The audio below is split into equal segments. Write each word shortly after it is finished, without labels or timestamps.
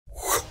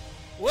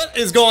What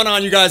is going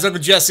on, you guys?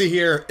 Uncle Jesse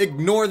here.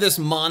 Ignore this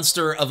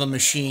monster of a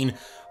machine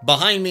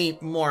behind me.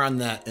 More on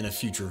that in a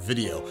future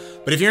video.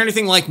 But if you're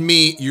anything like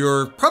me,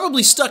 you're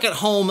probably stuck at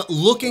home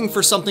looking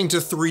for something to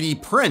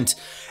 3D print.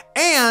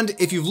 And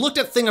if you've looked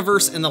at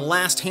Thingiverse in the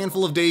last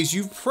handful of days,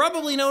 you've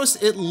probably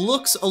noticed it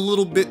looks a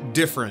little bit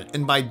different.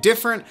 And by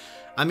different,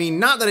 I mean,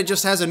 not that it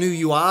just has a new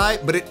UI,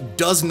 but it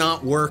does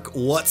not work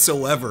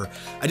whatsoever.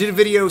 I did a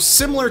video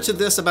similar to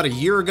this about a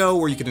year ago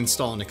where you could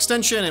install an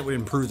extension, it would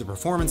improve the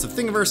performance of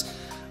Thingiverse.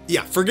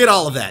 Yeah, forget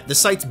all of that. The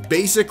site's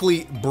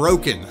basically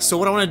broken. So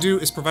what I want to do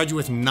is provide you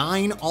with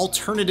 9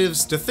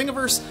 alternatives to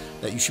Thingiverse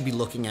that you should be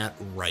looking at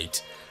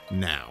right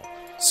now.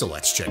 So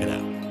let's check it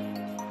out.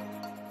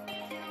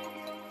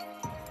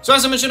 So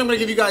as I mentioned, I'm going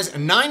to give you guys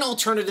 9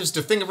 alternatives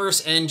to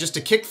Thingiverse, and just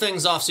to kick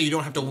things off so you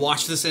don't have to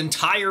watch this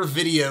entire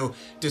video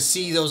to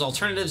see those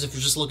alternatives, if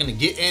you're just looking to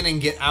get in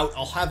and get out,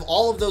 I'll have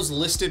all of those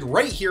listed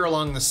right here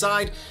along the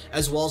side,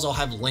 as well as I'll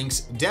have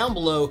links down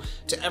below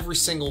to every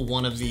single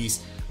one of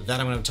these that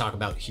I'm going to talk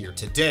about here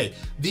today.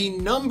 The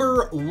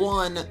number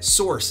 1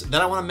 source that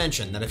I want to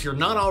mention, that if you're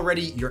not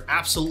already, you're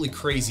absolutely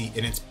crazy,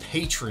 and it's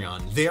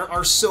Patreon. There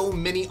are so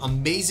many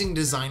amazing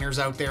designers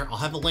out there. I'll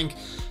have a link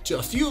to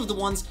a few of the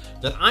ones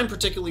that I'm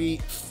particularly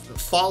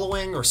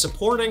following or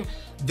supporting.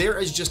 There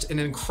is just an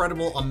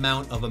incredible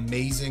amount of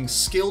amazing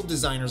skilled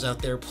designers out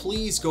there.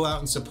 Please go out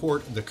and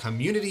support the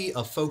community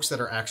of folks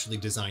that are actually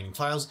designing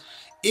files.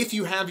 If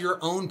you have your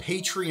own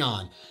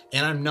Patreon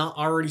and I'm not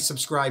already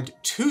subscribed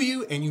to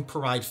you and you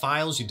provide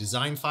files, you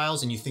design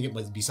files, and you think it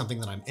might be something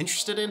that I'm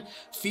interested in,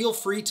 feel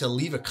free to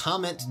leave a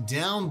comment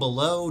down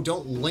below.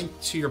 Don't link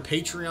to your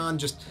Patreon,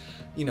 just,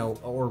 you know,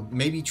 or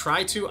maybe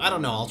try to. I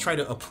don't know. I'll try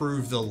to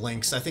approve the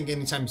links. I think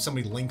anytime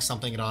somebody links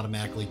something, it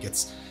automatically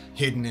gets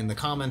hidden in the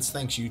comments.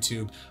 Thanks,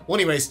 YouTube. Well,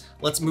 anyways,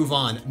 let's move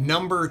on.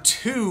 Number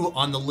 2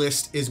 on the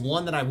list is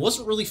one that I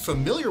wasn't really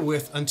familiar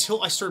with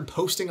until I started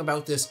posting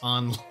about this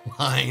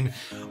online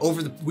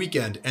over the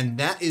weekend, and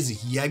that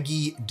is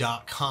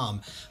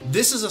Yeggi.com.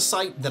 This is a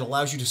site that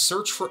allows you to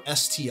search for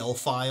STL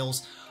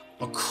files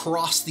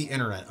across the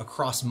internet,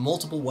 across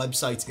multiple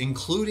websites,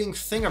 including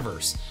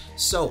Thingiverse.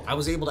 So I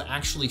was able to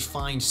actually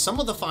find some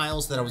of the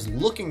files that I was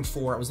looking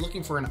for. I was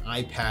looking for an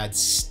iPad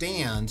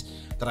stand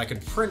that I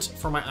could print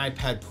for my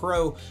iPad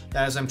Pro,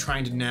 as I'm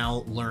trying to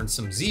now learn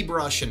some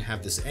ZBrush and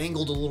have this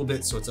angled a little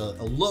bit, so it's a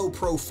low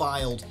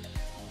profiled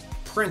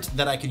print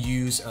that I could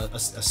use, a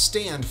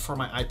stand for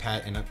my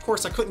iPad. And of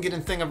course I couldn't get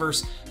in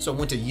Thingiverse, so I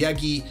went to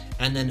Yeggi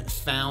and then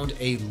found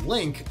a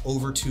link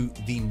over to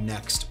the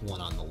next one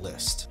on the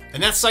list.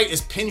 And that site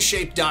is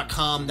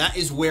pinshape.com. That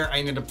is where I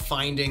ended up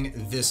finding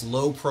this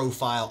low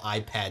profile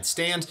iPad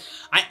stand.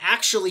 I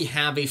actually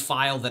have a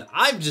file that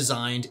I've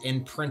designed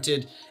and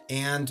printed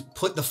and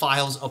put the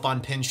files up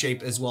on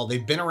PinShape as well.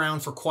 They've been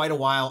around for quite a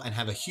while and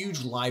have a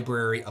huge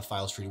library of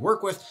files for you to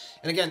work with.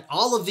 And again,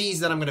 all of these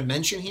that I'm going to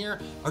mention here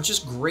are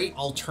just great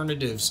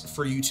alternatives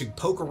for you to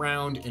poke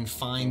around and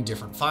find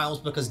different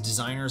files, because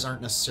designers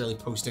aren't necessarily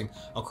posting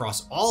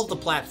across all of the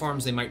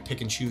platforms. They might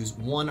pick and choose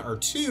 1 or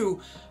 2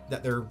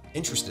 that they're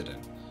interested in.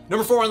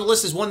 Number 4 on the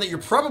list is one that you're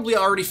probably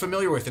already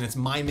familiar with, and it's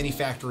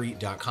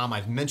MyMiniFactory.com.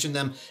 I've mentioned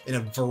them in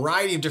a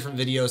variety of different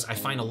videos. I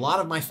find a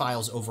lot of my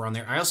files over on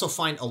there. I also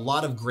find a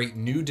lot of great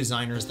new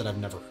designers that I've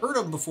never heard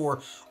of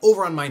before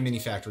over on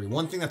MyMiniFactory.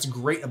 One thing that's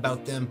great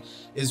about them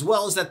as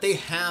well is that they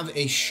have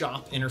a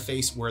shop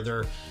interface where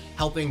they're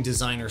helping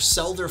designers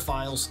sell their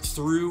files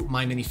through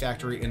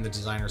MyMiniFactory, and the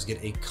designers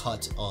get a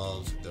cut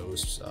of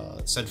those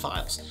said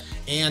files.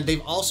 And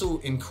they've also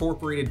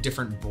incorporated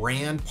different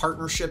brand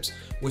partnerships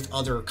with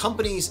other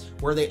companies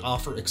where they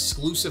offer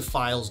exclusive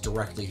files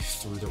directly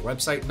through their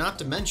website. Not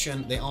to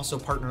mention, they also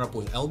partnered up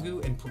with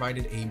Elegoo and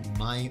provided a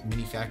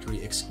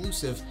MyMiniFactory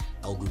exclusive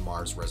Elegoo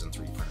Mars Resin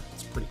 3 printer.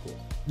 It's pretty cool.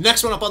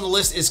 Next one up on the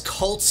list is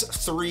Cults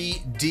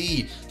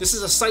 3D. This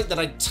is a site that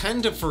I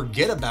tend to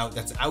forget about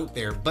that's out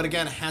there, but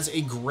again, it has a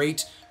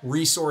great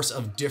resource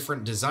of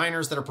different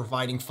designers that are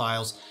providing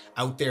files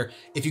out there.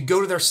 If you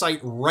go to their site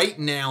right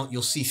now,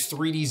 you'll see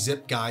 3D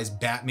Zip Guy's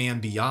Batman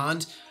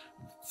Beyond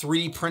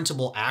 3D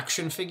printable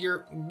action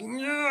figure.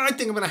 I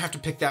think I'm gonna have to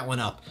pick that one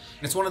up.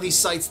 And it's one of these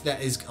sites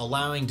that is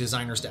allowing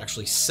designers to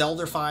actually sell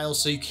their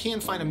files, so you can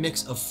find a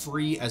mix of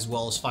free as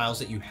well as files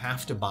that you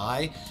have to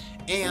buy.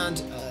 And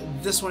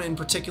this one in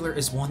particular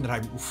is one that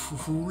I'm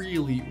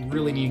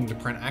really needing to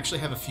print. I actually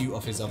have a few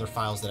of his other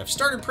files that I've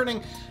started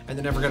printing and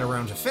then never got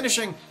around to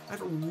finishing. I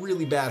have a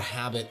really bad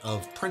habit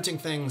of printing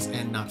things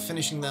and not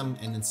finishing them,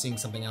 and then seeing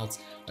something else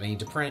that I need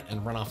to print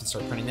and run off and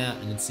start printing that,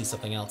 and then see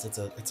something else. It's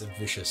a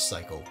vicious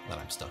cycle that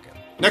I'm stuck in.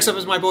 Nick up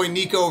is my boy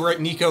Nico over at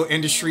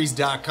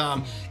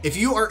NikkoIndustries.com. If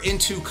you are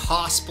into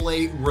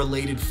cosplay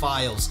related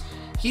files,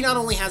 He not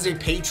only has a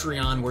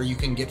Patreon where you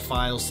can get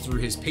files through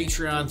his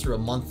Patreon through a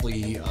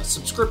monthly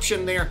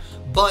subscription there,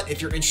 but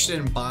if you're interested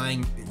in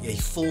buying a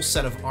full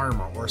set of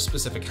armor or a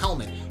specific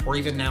helmet, or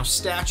even now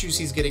statues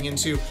he's getting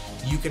into,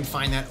 you can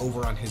find that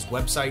over on his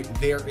website.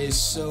 There is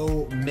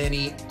so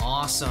many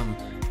awesome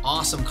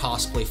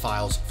cosplay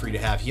files for you to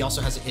have. He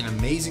also has an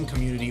amazing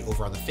community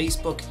over on the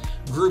Facebook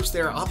groups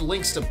there. I'll have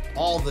links to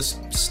all this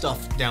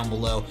stuff down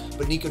below,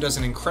 but Nico does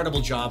an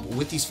incredible job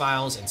with these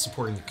files and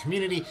supporting the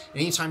community.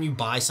 Anytime you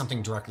buy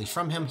something directly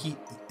from him, he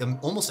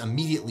almost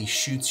immediately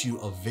shoots you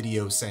a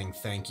video saying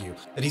thank you,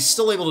 that he's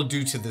still able to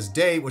do to this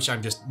day, which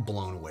I'm just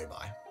blown away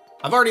by.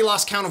 I've already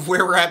lost count of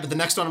where we're at, but the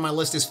next one on my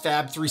list is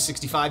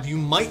Fab365. You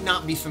might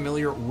not be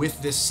familiar with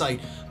this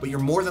site, but you're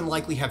more than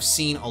likely have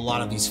seen a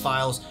lot of these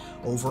files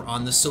over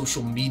on the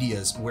social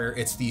medias, where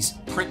it's these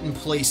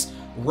print-in-place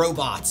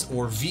robots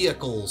or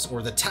vehicles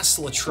or the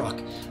Tesla truck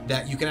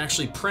that you can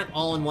actually print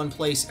all in one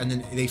place, and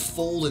then they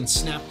fold and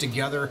snap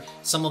together.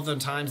 Some of the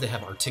times they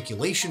have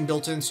articulation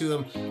built into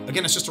them.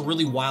 Again, it's just a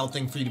really wild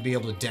thing for you to be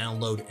able to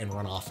download and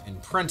run off and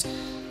print.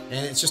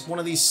 And it's just one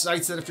of these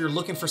sites that if you're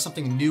looking for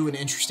something new and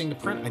interesting to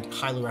print, I'd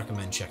highly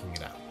recommend checking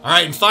it out. All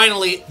right, and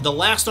finally, the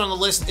last on the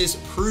list is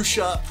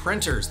Prusa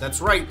Printers. That's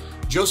right,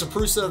 Joseph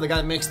Prusa, the guy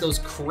that makes those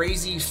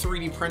crazy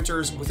 3D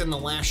printers within the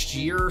last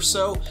year or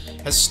so,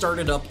 has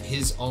started up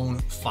his own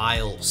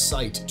file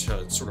site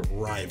to sort of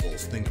rival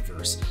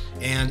Thingiverse,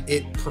 and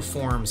it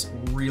performs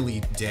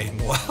really dang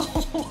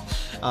well.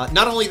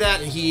 Not only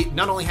that, he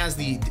not only has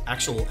the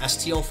actual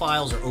STL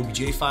files or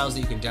OBJ files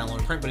that you can download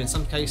and print, but in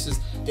some cases,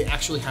 they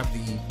actually have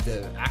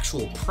the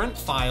actual print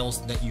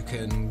files that you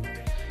can,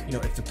 you know,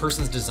 if the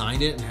person's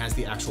designed it and has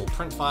the actual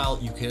print file,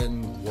 you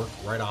can work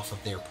right off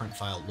of their print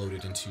file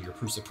loaded into your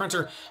Prusa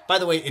printer. By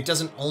the way, it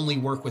doesn't only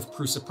work with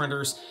Prusa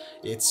printers.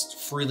 It's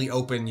freely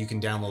open. You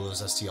can download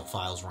those STL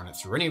files, run it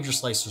through any of your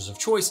slicers of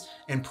choice,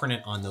 and print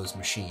it on those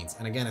machines.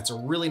 And again, it's a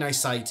really nice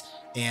site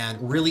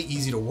and really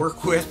easy to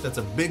work with. That's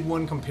a big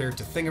one compared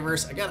to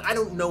Thingiverse. Again, I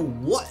don't know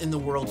what in the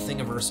world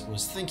Thingiverse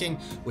was thinking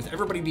with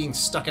everybody being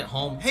stuck at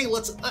home. Hey,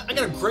 I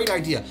got a great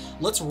idea.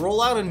 Let's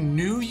roll out a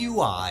new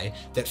UI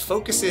that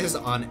focuses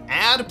on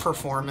ad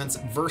performance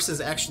versus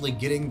actually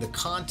getting the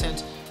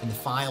content and the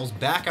files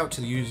back out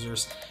to the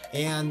users.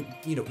 And,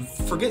 you know,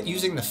 forget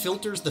using the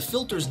filters. The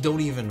filters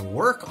don't even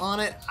work on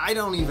it. I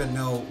don't even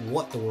know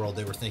what the world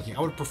they were thinking.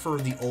 I would prefer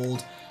the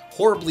old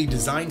horribly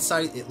designed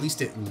site. At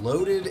least it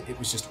loaded. It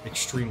was just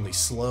extremely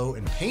slow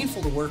and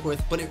painful to work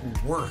with, but it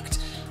worked.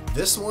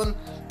 This one,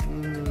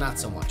 not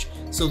so much.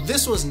 So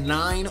this was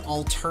 9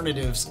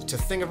 alternatives to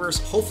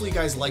Thingiverse. Hopefully you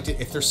guys liked it.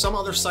 If there's some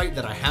other site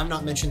that I have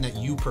not mentioned that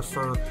you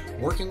prefer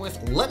working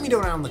with, let me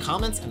know down in the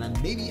comments, and then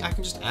maybe I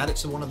can just add it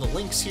to one of the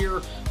links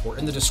here or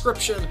in the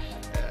description.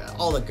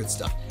 All that good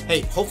stuff.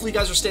 Hey, hopefully you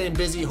guys are staying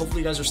busy.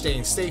 Hopefully you guys are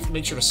staying safe.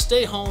 Make sure to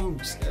stay home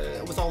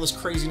with all this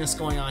craziness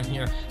going on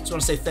here. Just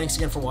want to say thanks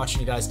again for watching,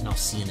 you guys, and I'll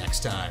see you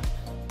next time.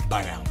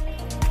 Bye now.